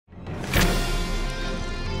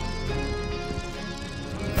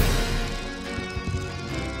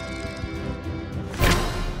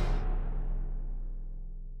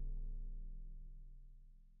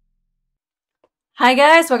Hi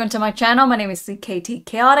guys, welcome to my channel. My name is CKT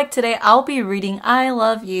Chaotic. Today I'll be reading I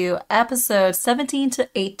Love You, episodes 17 to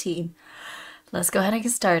 18. Let's go ahead and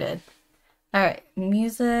get started. Alright,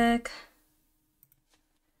 music.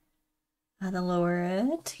 And then lower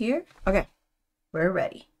it here. Okay, we're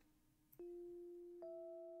ready.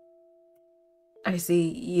 I see,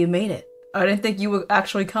 you made it. I didn't think you would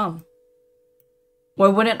actually come. Why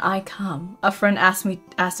wouldn't I come? A friend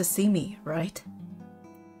asked to see me, right?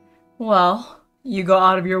 Well, you go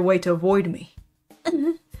out of your way to avoid me.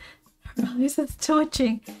 Her eyes are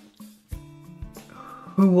twitching.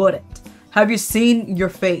 Who wouldn't? Have you seen your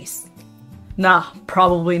face? Nah,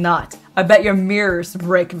 probably not. I bet your mirrors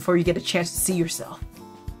break before you get a chance to see yourself.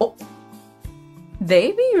 Oh.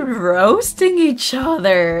 They be roasting each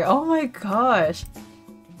other. Oh my gosh.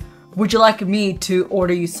 Would you like me to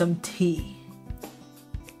order you some tea?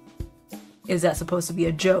 Is that supposed to be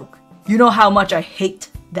a joke? You know how much I hate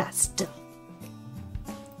that stuff.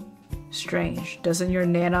 Strange. Doesn't your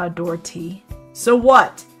Nana adore tea? So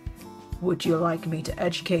what? Would you like me to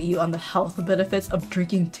educate you on the health benefits of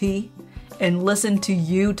drinking tea? And listen to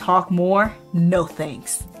you talk more? No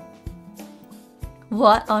thanks.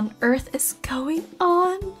 What on earth is going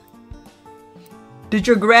on? Did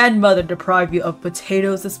your grandmother deprive you of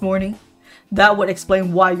potatoes this morning? That would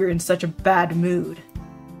explain why you're in such a bad mood.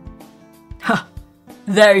 Ha!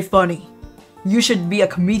 Very funny. You should be a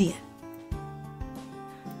comedian.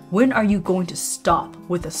 When are you going to stop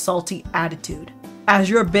with a salty attitude? As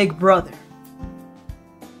your big brother.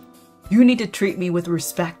 You need to treat me with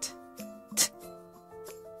respect.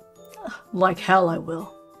 Like hell I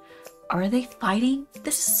will. Are they fighting?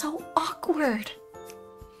 This is so awkward.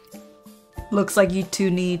 Looks like you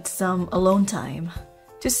two need some alone time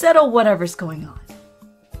to settle whatever's going on.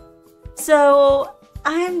 So,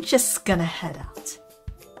 I'm just gonna head out.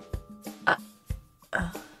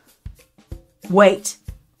 Wait.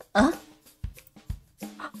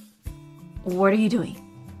 What are you doing?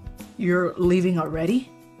 You're leaving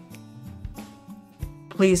already?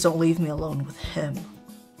 Please don't leave me alone with him.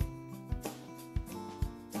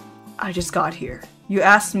 I just got here. You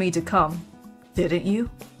asked me to come, didn't you?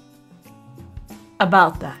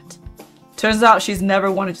 About that. Turns out she's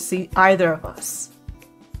never wanted to see either of us.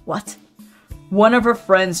 What? One of her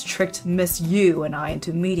friends tricked Miss Yu and I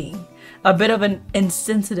into meeting. A bit of an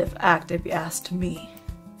insensitive act if you asked me.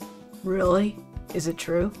 Really? Is it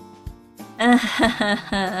true?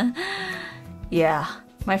 Yeah,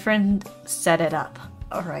 my friend set it up.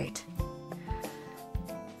 Alright.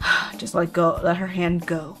 Just let her hand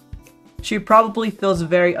go. She probably feels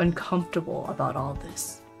very uncomfortable about all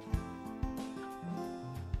this.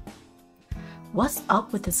 What's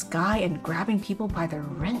up with this guy and grabbing people by their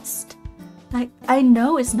wrist? I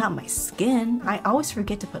know it's not my skin. I always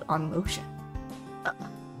forget to put on lotion.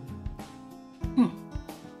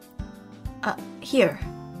 Here.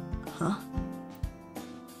 Huh?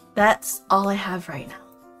 That's all I have right now.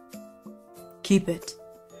 Keep it.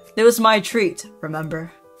 It was my treat,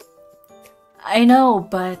 remember? I know,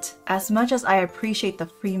 but as much as I appreciate the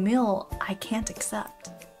free meal, I can't accept.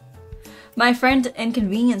 My friend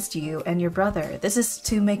inconvenienced you and your brother. This is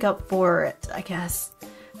to make up for it, I guess.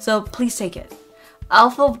 So please take it. I'll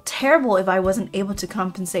feel terrible if I wasn't able to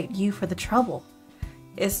compensate you for the trouble.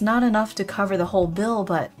 It's not enough to cover the whole bill,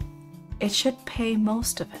 but it should pay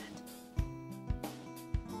most of it.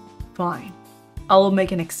 Fine. I will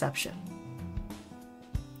make an exception.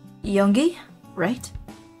 Yoongi, right?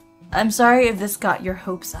 I'm sorry if this got your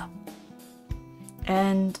hopes up.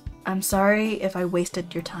 And I'm sorry if I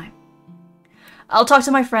wasted your time. I'll talk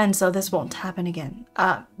to my friends so this won't happen again.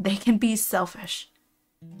 They can be selfish.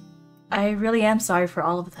 I really am sorry for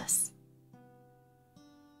all of this.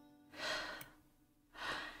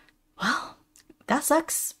 Well, that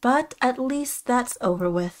sucks, but at least that's over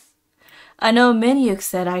with. I know Minyuk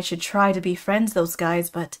said I should try to be friends with those guys,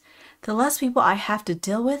 but the less people I have to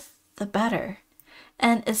deal with, the better.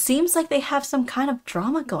 And it seems like they have some kind of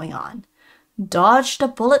drama going on. Dodged a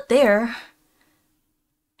bullet there.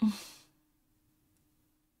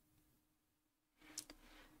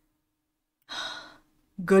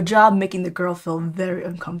 Good job making the girl feel very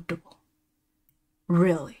uncomfortable.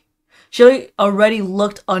 Really. She already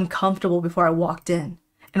looked uncomfortable before I walked in.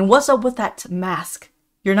 And what's up with that mask?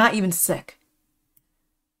 You're not even sick.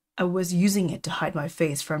 I was using it to hide my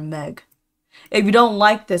face from Meg. If you don't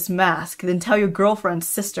like this mask, then tell your girlfriend's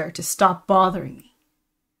sister to stop bothering me.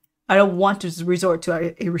 I don't want to resort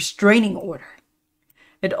to a restraining order.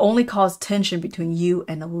 It only caused tension between you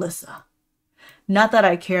and Alyssa. Not that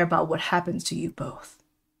I care about what happens to you both.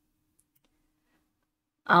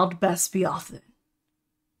 I'll best be off then.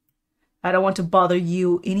 I don't want to bother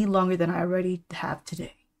you any longer than I already have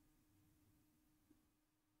today.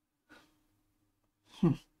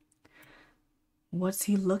 What's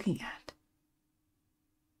he looking at?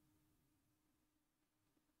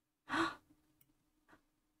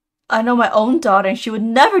 I know my own daughter and she would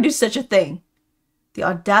never do such a thing. The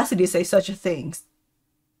audacity to say such a thing.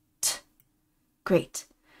 Great.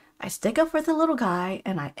 I stick up for the little guy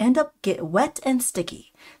and I end up get wet and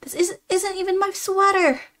sticky. This isn't even my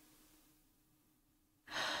sweater.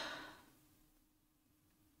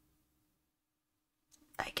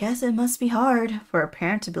 I guess it must be hard for a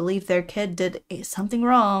parent to believe their kid did something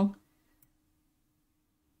wrong.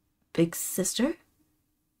 Big sister?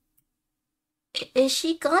 Is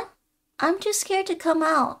she gone? I'm too scared to come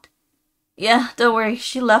out. Yeah, don't worry.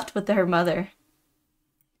 She left with her mother.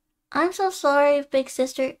 I'm so sorry, big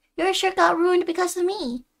sister. Your shirt got ruined because of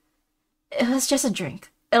me. It was just a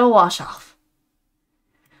drink. It'll wash off.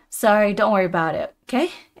 Sorry, don't worry about it,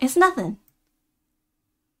 okay? It's nothing.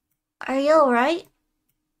 Are you alright?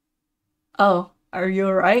 Oh, are you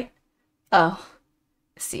alright? Oh,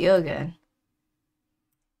 see you again.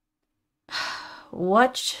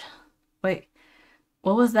 Wait,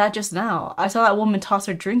 what was that just now? I saw that woman toss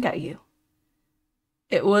her drink at you.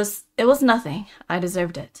 It was nothing. I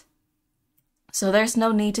deserved it. So there's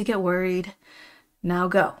no need to get worried. Now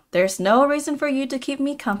go. There's no reason for you to keep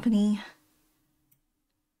me company.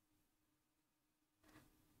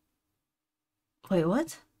 Wait,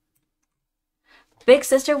 what? Big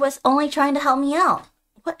sister was only trying to help me out.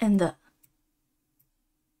 What in the...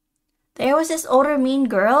 There was this older mean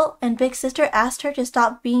girl, and big sister asked her to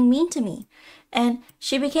stop being mean to me. And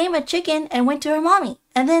she became a chicken and went to her mommy.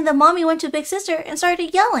 And then the mommy went to big sister and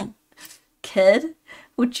started yelling. Kid,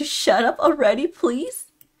 would you shut up already,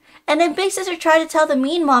 please? And then big sister tried to tell the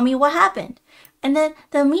mean mommy what happened. And then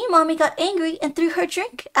the mean mommy got angry and threw her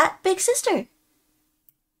drink at big sister.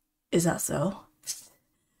 Is that so?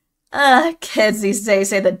 Kids these days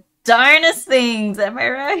say the darnest things, am I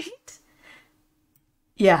right?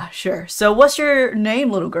 Yeah, sure. So what's your name,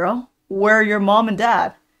 little girl? Where are your mom and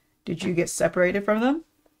dad? Did you get separated from them?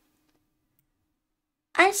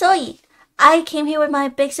 I'm Soyi. I came here with my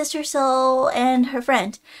big sister So and her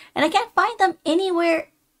friend, and I can't find them anywhere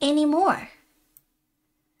anymore.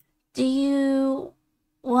 Do you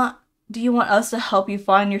want us to help you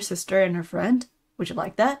find your sister and her friend? Would you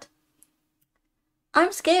like that?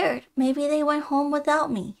 I'm scared. Maybe they went home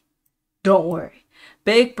without me. Don't worry.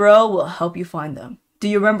 Big Bro will help you find them. Do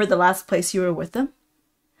you remember the last place you were with them?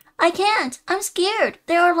 I can't. I'm scared.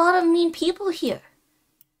 There are a lot of mean people here.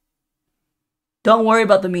 Don't worry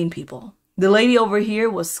about the mean people. The lady over here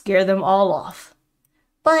will scare them all off.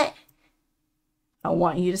 But... I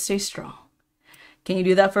want you to stay strong. Can you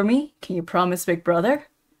do that for me? Can you promise, Big Brother?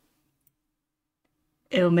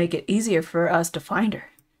 It'll make it easier for us to find her.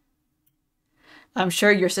 I'm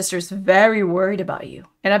sure your sister's very worried about you,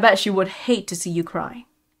 and I bet she would hate to see you crying.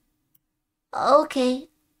 Okay,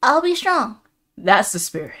 I'll be strong. That's the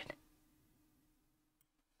spirit.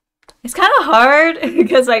 It's kind of hard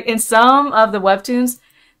because like in some of the webtoons,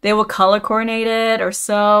 they will color coordinate it or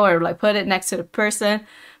so, or like put it next to the person.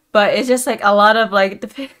 But it's just like a lot of like,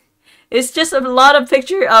 it's just a lot of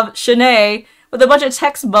picture of Shin-Ae with a bunch of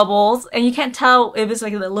text bubbles, and you can't tell if it's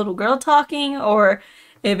like the little girl talking or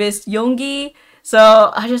if it's Yoongi.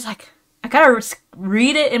 So I just like, I gotta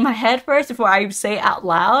read it in my head first before I say it out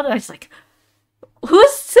loud. And I just like,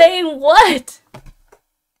 who's saying what?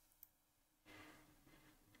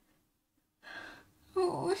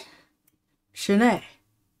 Oh. Shin-Ae,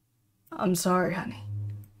 I'm sorry, honey.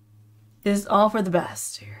 It's all for the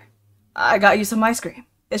best here. I got you some ice cream.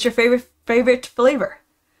 It's your favorite flavor.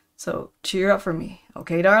 So cheer up for me,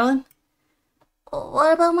 okay, darling?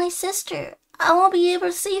 What about my sister? I won't be able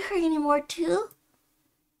to see her anymore, too.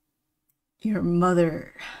 Your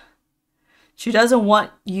mother... She doesn't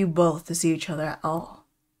want you both to see each other at all.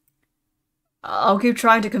 I'll keep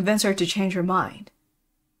trying to convince her to change her mind.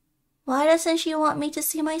 Why doesn't she want me to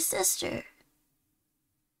see my sister?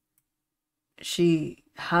 She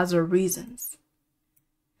has her reasons.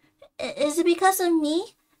 Is it because of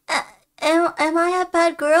me? Am I a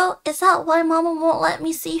bad girl? Is that why Mama won't let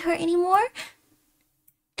me see her anymore?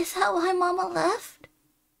 Is that why Mama left?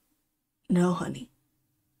 No, honey.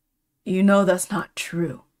 You know that's not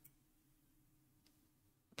true.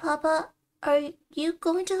 Papa, are you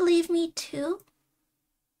going to leave me too?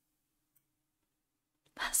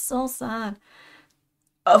 That's so sad.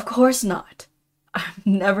 Of course not. I'm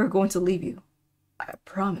never going to leave you. I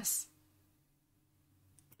promise.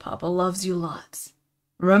 Papa loves you lots.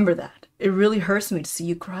 Remember that. It really hurts me to see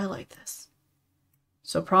you cry like this.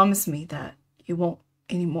 So promise me that you won't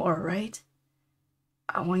anymore, right?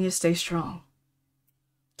 I want you to stay strong.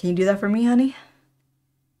 Can you do that for me, honey?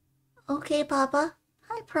 Okay, Papa.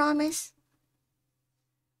 I promise.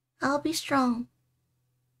 I'll be strong.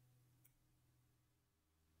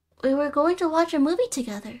 We were going to watch a movie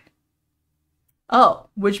together. Oh,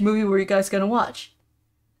 which movie were you guys gonna watch?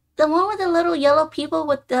 The one with the little yellow people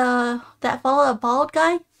with that follow a bald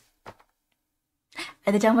guy?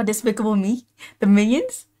 Are they talking about Despicable Me? The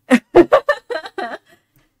Minions?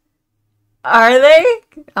 Are they?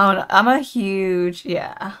 Oh no, I'm a huge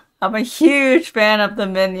fan of the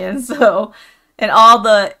Minions. So, and all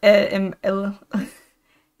the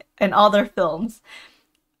in all their films.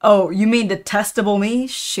 Oh, you mean Detestable Me?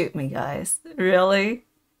 Shoot me, guys. Really?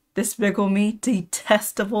 Despicable Me?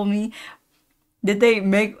 Detestable Me? Did they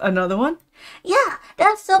make another one? Yeah,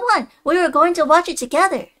 that's the one. We were going to watch it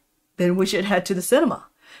together. Then we should head to the cinema.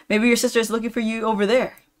 Maybe your sister is looking for you over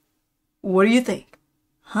there. What do you think?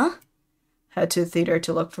 Huh? Head to the theater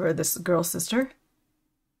to look for this girl's sister?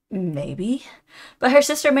 Maybe. But her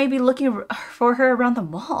sister may be looking for her around the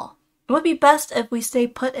mall. It would be best if we stay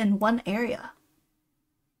put in one area.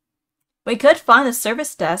 We could find the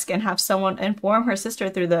service desk and have someone inform her sister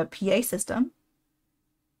through the PA system.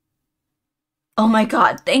 Oh my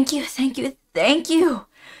god, thank you, thank you, thank you!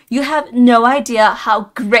 You have no idea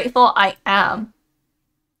how grateful I am.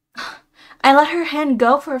 I let her hand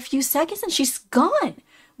go for a few seconds and she's gone.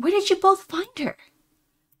 Where did you both find her?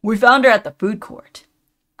 We found her at the food court.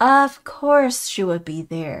 Of course she would be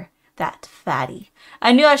there. That fatty.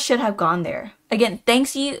 I knew I should have gone there. Again,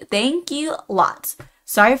 thank you lots.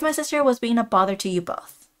 Sorry if my sister was being a bother to you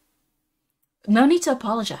both. No need to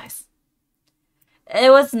apologize.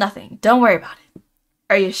 It was nothing. Don't worry about it.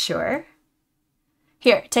 Are you sure?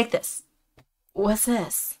 Here, take this. What's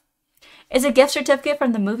this? It's a gift certificate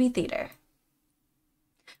from the movie theater.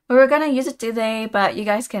 We were gonna use it today, but you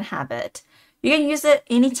guys can have it. You can use it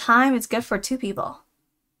anytime. It's good for 2 people.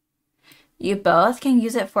 You both can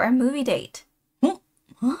use it for a movie date.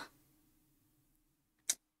 Huh?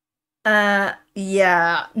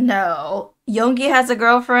 Yeah, no. Yoongi has a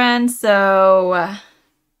girlfriend, so...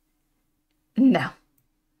 no.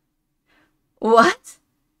 What?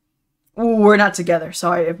 We're not together.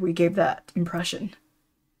 Sorry if we gave that impression.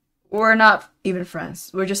 We're not even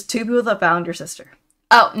friends. We're just 2 people that found your sister.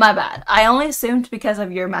 Oh, my bad. I only assumed because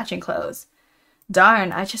of your matching clothes.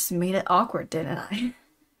 Darn, I just made it awkward, didn't I?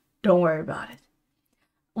 Don't worry about it.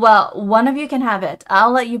 Well, one of you can have it.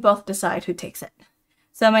 I'll let you both decide who takes it.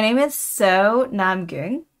 So my name is So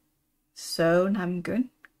Namgun. So Namgun.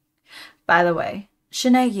 By the way,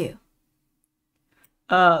 Shin-Ae you.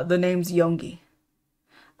 The name's Yoongi.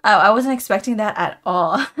 Oh, I wasn't expecting that at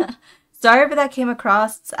all. Sorry if that came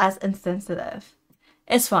across as insensitive.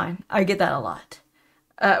 It's fine. I get that a lot.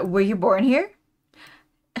 Were you born here?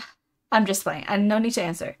 I'm just playing. I no need to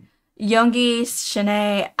answer. Yoongi,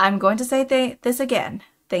 Shin-Ae, I'm going to say this again.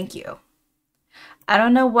 Thank you. I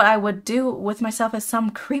don't know what I would do with myself if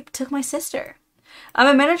some creep took my sister. I'm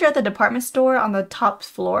a manager at the department store on the top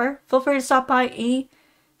floor. Feel free to stop by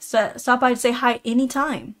to say hi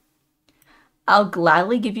anytime. I'll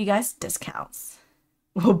gladly give you guys discounts.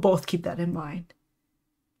 We'll both keep that in mind.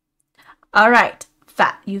 Alright,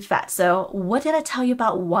 you fat. So, what did I tell you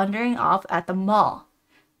about wandering off at the mall?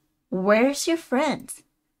 Where's your friend?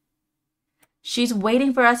 She's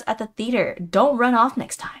waiting for us at the theater. Don't run off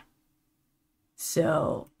next time.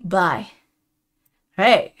 So, bye.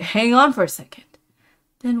 Hey, hang on for a second.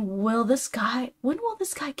 Then when will this guy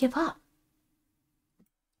give up?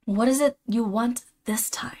 What is it you want this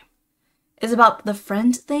time? Is it about the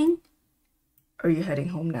friend thing? Are you heading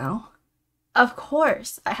home now? Of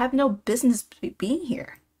course. I have no business being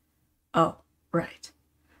here. Oh, right.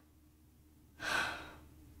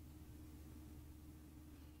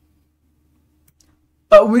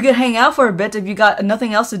 We could hang out for a bit if you got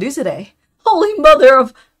nothing else to do today. Holy mother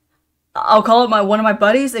of... I'll call it one of my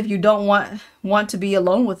buddies if you don't want to be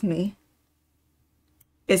alone with me.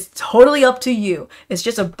 It's totally up to you. It's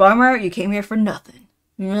just a bummer you came here for nothing.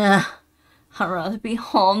 Meh. I'd rather be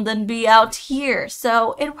home than be out here,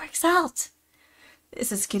 so it works out.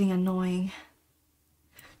 This is getting annoying.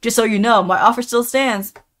 Just so you know, my offer still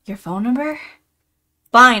stands. Your phone number?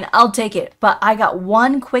 Fine, I'll take it, but I got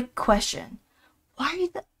one quick question. Why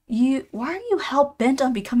are you hell-bent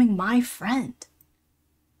on becoming my friend?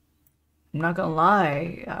 I'm not gonna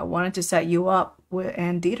lie, I wanted to set you up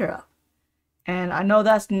and Dieter up. And I know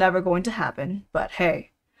that's never going to happen, but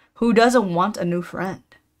hey, who doesn't want a new friend?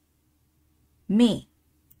 Me.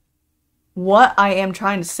 What I am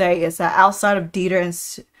trying to say is that outside of Dieter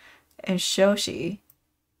and Shoshi,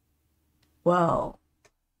 well,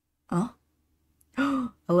 huh?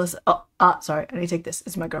 Alyssa. Oh, sorry. I need to take this.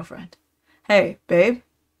 It's my girlfriend. Hey, babe.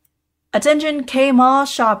 Attention K-Mall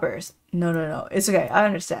shoppers. No, no, no. It's okay. I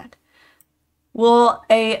understand. Will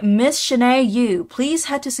a Miss Shin-Ae Yu please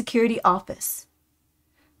head to security office?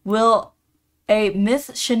 Will a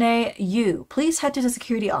Miss Shin-Ae Yu please head to the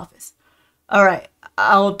security office? Alright.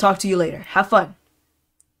 I'll talk to you later. Have fun.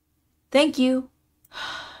 Thank you.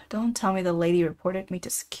 Don't tell me the lady reported me to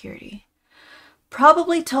security.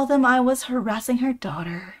 Probably told them I was harassing her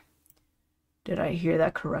daughter. Did I hear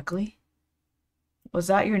that correctly? Was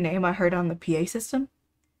that your name I heard on the PA system?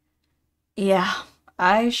 Yeah,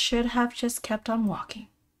 I should have just kept on walking.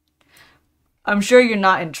 I'm sure you're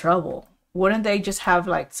not in trouble. Wouldn't they just have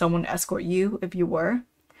like someone escort you if you were?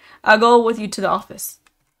 I'll go with you to the office.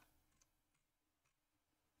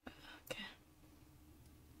 Okay.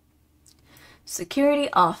 Security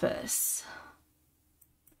office.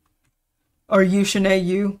 Are you Shin-Ae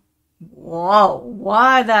Yu? Whoa,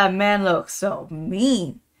 why that man look so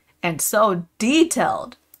mean and so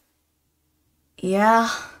detailed? Yeah,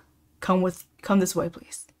 come this way,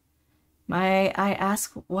 please. May I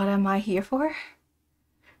ask what am I here for?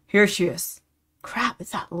 Here she is. Crap,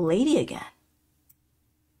 it's that lady again.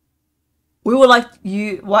 We would like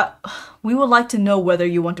to know whether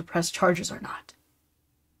you want to press charges or not.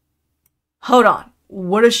 Hold on.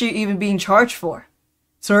 What is she even being charged for?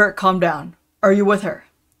 Sir, calm down. Are you with her?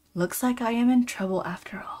 Looks like I am in trouble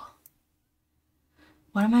after all.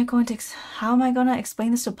 How am I going to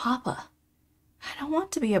explain this to Papa? I don't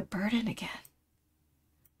want to be a burden again.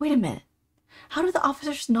 Wait a minute. How do the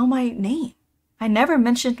officers know my name? I never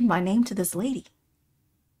mentioned my name to this lady.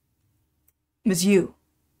 Miss Yu,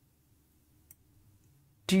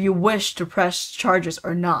 do you wish to press charges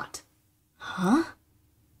or not? Huh?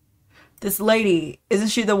 This lady, isn't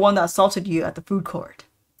she the one that assaulted you at the food court?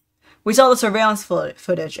 We saw the surveillance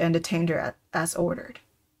footage and detained her as ordered.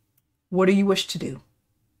 What do you wish to do?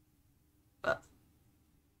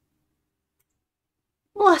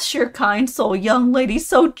 Bless your kind soul, young lady,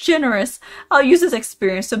 so generous. I'll use this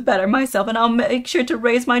experience to better myself, and I'll make sure to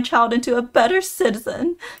raise my child into a better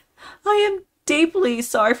citizen. I am deeply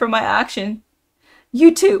sorry for my action.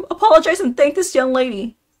 You too, apologize and thank this young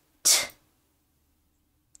lady.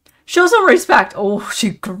 Show some respect. Oh, she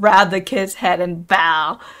grabbed the kid's head and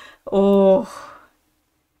bow. Oh.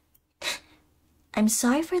 I'm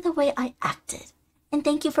sorry for the way I acted, and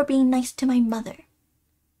thank you for being nice to my mother.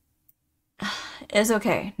 It's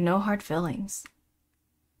okay. No hard feelings.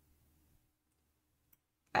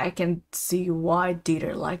 I can see why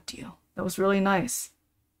Dieter liked you. That was really nice.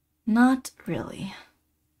 Not really.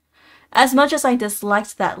 As much as I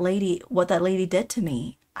disliked what that lady did to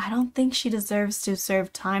me, I don't think she deserves to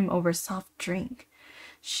serve time over soft drink.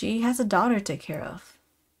 She has a daughter to take care of.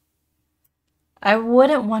 I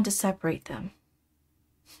wouldn't want to separate them.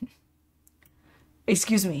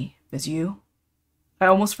 Excuse me, Miss Yu. I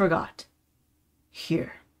almost forgot.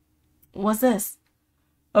 Here. What's this?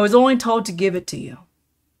 I was only told to give it to you.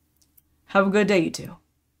 Have a good day, you two.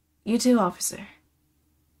 You too, officer.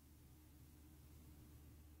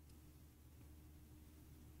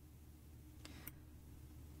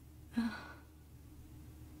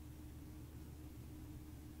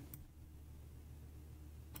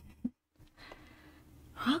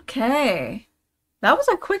 Okay. That was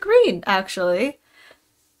a quick read, actually.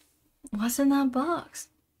 What's in that box?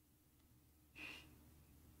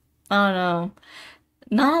 Oh no.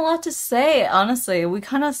 Not a lot to say, honestly. We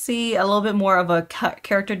kind of see a little bit more of a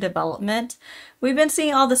character development. We've been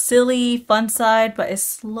seeing all the silly, fun side, but it's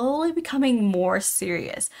slowly becoming more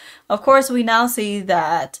serious. Of course, we now see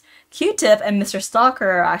that Q-Tip and Mr. Stalker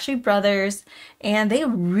are actually brothers, and they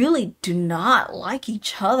really do not like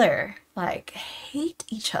each other. Like, hate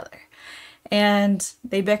each other. And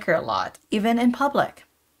they bicker a lot, even in public.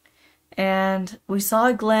 And we saw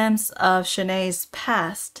a glimpse of Shin-Ae's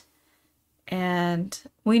past. And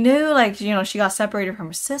we knew, like, you know, she got separated from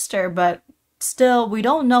her sister, but still, we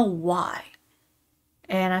don't know why.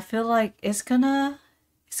 And I feel like it's gonna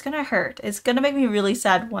hurt. It's gonna make me really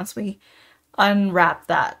sad once we unwrap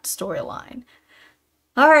that storyline.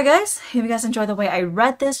 Alright guys, if you guys enjoyed the way I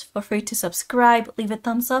read this, feel free to subscribe, leave a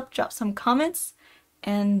thumbs up, drop some comments,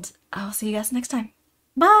 and I'll see you guys next time.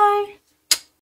 Bye!